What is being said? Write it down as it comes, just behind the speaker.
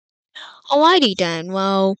Alrighty then,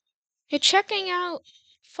 well, you're checking out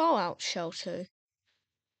Fallout Shelter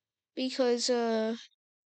because I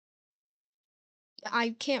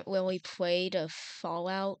can't really play the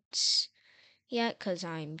Fallouts yet because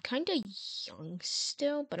I'm kind of young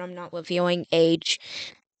still, but I'm not revealing age.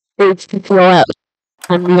 It's the Fallout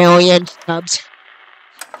a million subs.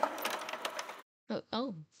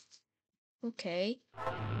 Oh, okay.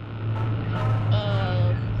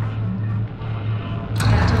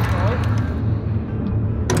 Mental vault.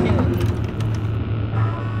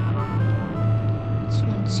 This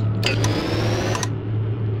one's.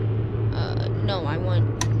 No, I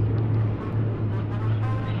want.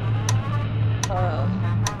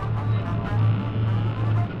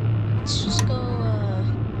 Let's just go.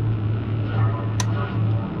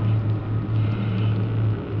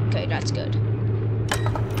 Okay, that's good.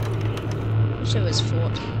 Wish it was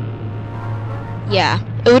Fort. Yeah,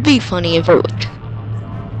 it would be funny if it would.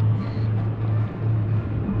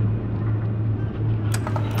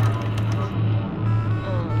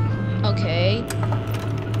 Okay.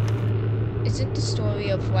 Is it the story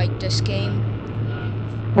of like this game?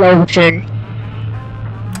 Lotion.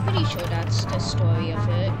 Pretty sure that's the story of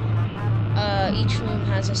it. Each room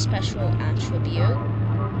has a special attribute.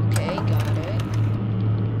 Okay, got it.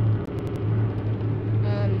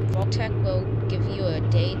 Vault-Tec will give you a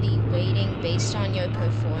daily rating based on your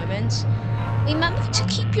performance. Remember to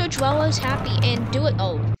keep your dwellers happy and do it.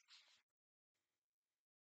 Oh.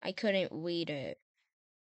 I couldn't read it.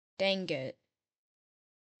 Dang it.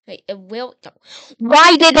 Wait, it will.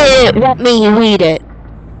 Why did it let me read it?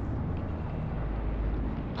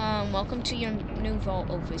 Welcome to your new vault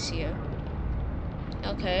overseer.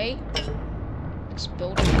 Okay. Let's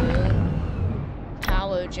build a room.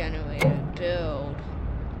 Power generator. Build.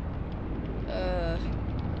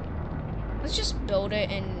 Let's just build it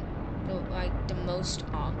in the most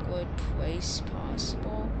awkward place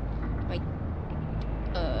possible. Like,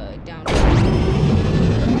 down here.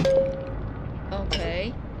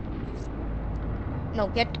 Okay. No,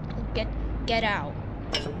 get out.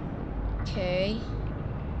 Okay.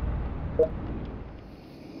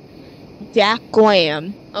 Jack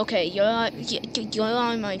Graham. Okay, you're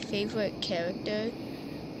on my favorite character.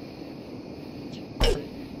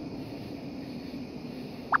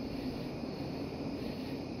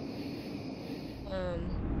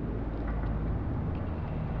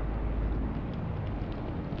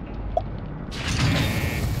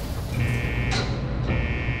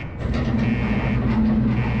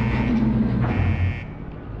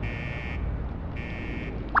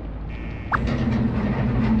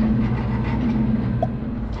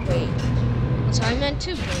 Was I meant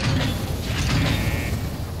to bring?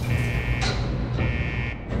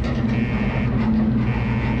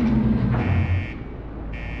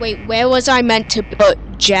 Wait, where was I meant to put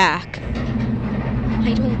Jack?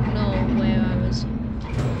 I don't know where I was.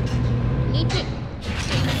 I need to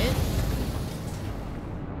take it.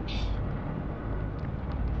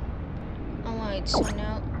 Alright, so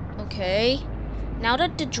now, okay. Now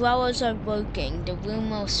that the dwellers are working, the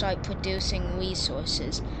room will start producing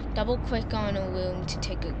resources. Double click on a room to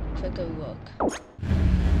take a quicker look.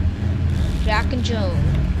 Jack and Joan.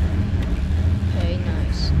 Okay,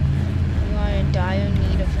 nice. You are in dire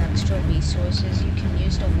need of extra resources. You can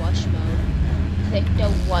use the wash mode. Click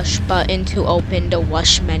the wash button to open the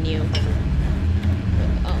wash menu. There's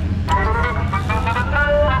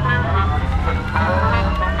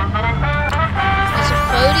a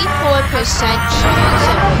 34% chance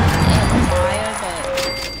of fire,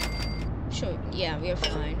 but sure, yeah, we're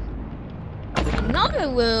fine. Another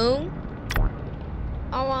room?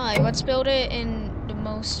 Alright, let's build it in the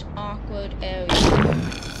most awkward area.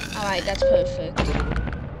 Alright, that's perfect.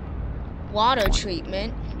 Water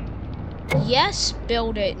treatment. Yes,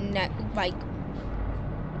 build it like...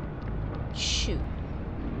 Shoot.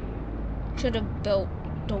 Should have built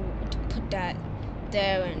put that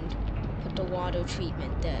there and put the water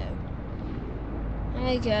treatment there.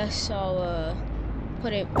 I guess I'll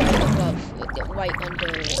put it right above, right under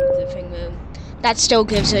the living room. That still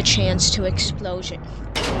gives a chance to explosion.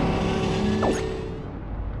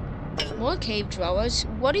 More cave dwellers?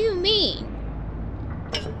 What do you mean?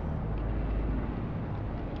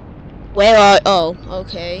 Where are... Oh,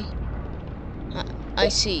 okay. I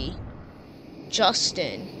see.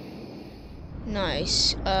 Justin.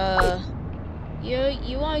 Nice.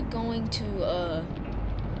 You are going to,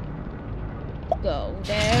 go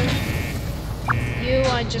there. You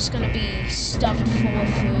are just gonna be stuffed full of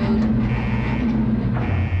food.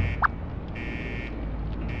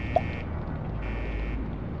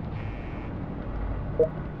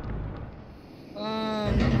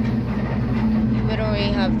 You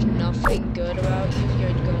literally have nothing good about you,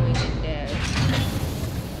 you're going in there.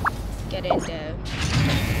 Get in there.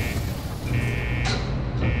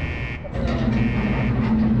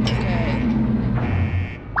 Okay.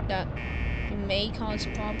 That may cause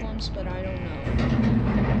problems, but I don't know.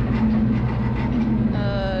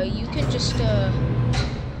 You can just,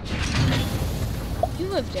 you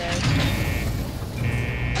live there.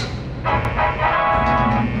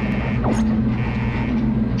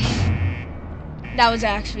 That was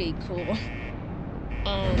actually cool.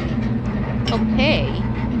 Okay.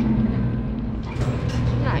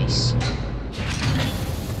 Nice.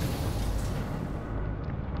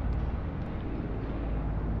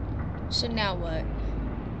 So now what?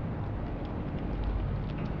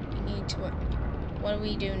 We need to, what do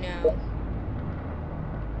we do now?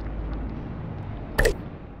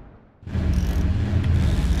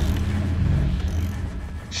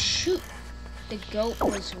 Shoot! The goat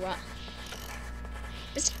was what?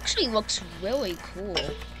 This actually looks really cool.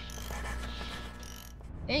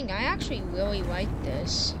 Dang, I actually really like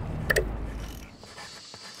this.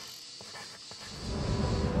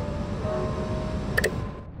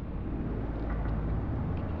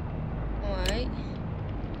 Alright.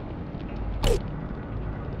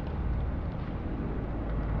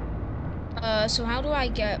 So how do I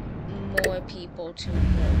get more people to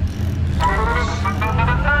vote?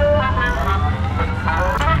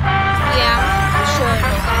 Yeah, I'm sure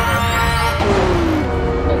it'll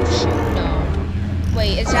Oh shoot, no.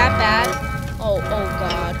 Wait, is that bad? Oh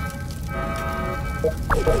god.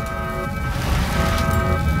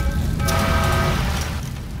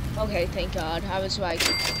 Okay, thank God. I was like,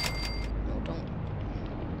 no, don't.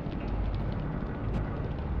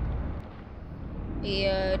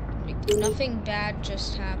 Yeah, nothing bad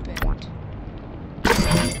just happened.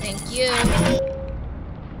 Thank you.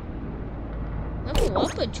 Level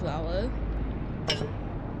up a dweller?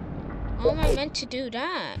 How am I meant to do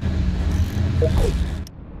that?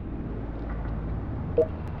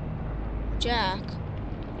 Jack,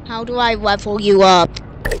 how do I level you up?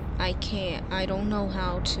 I can't. I don't know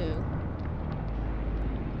how to.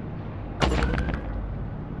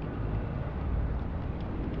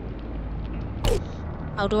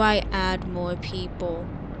 How do I add more people?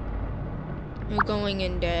 You're going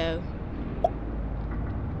in there.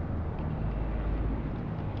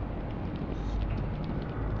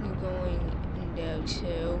 You're going in there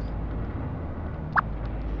too.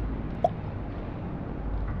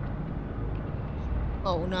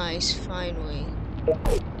 Oh, nice, finally.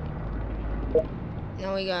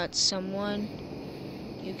 Now we got someone.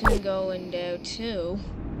 You can go in there too.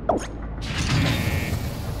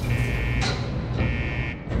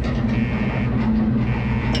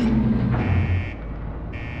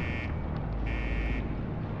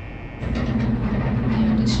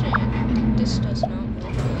 Yeah, this does not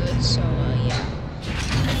look good, so yeah.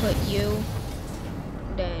 Put you,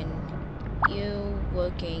 then you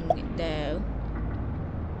working there.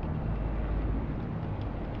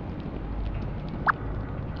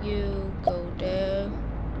 You go there.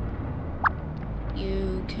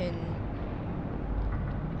 You can...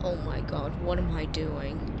 Oh my god, what am I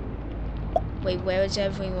doing? Wait, where is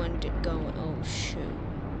everyone going? Oh shoot.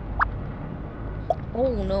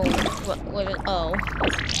 Oh no, what, oh.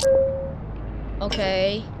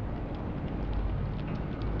 Okay.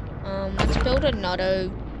 Let's build another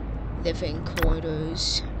living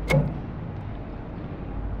quarters.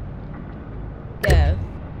 There.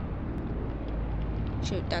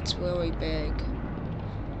 Shoot, that's really big.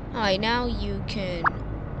 Alright, now you can,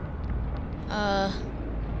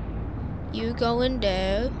 you go in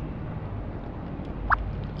there.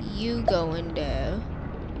 You go in there.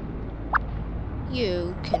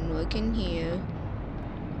 You can look in here.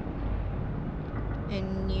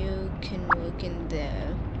 And you can look in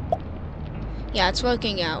there. Yeah, it's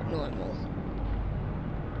working out normal.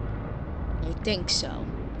 I think so.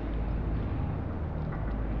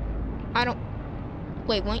 I don't...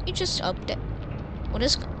 Wait, why don't you just update? What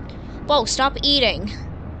is... Whoa, stop eating.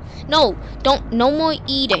 No, don't... No more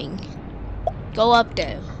eating. Go up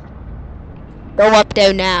there. Go up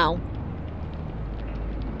there now.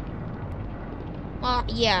 Well,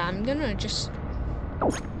 yeah, I'm gonna just...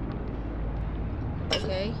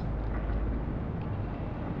 Okay.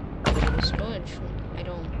 Storage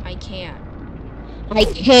room. I can't.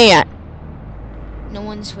 No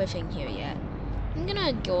one's living here yet. I'm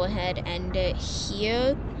gonna go ahead and end it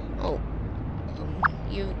here. Oh.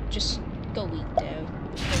 You just go eat there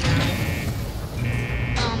for now.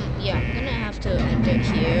 Yeah, I'm gonna have to end it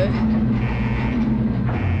here.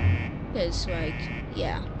 Cause, like,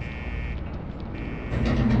 yeah.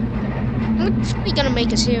 We're gonna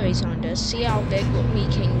make a series on this. See how big we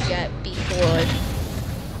can get before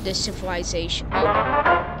the civilization.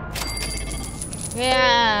 Oh.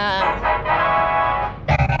 Yeah.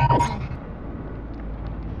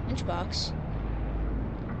 Lunchbox.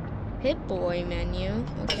 Hit boy menu.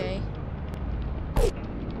 Okay.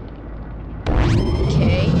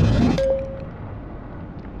 Okay.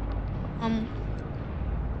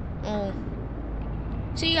 Oh.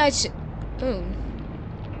 See you guys. Oh.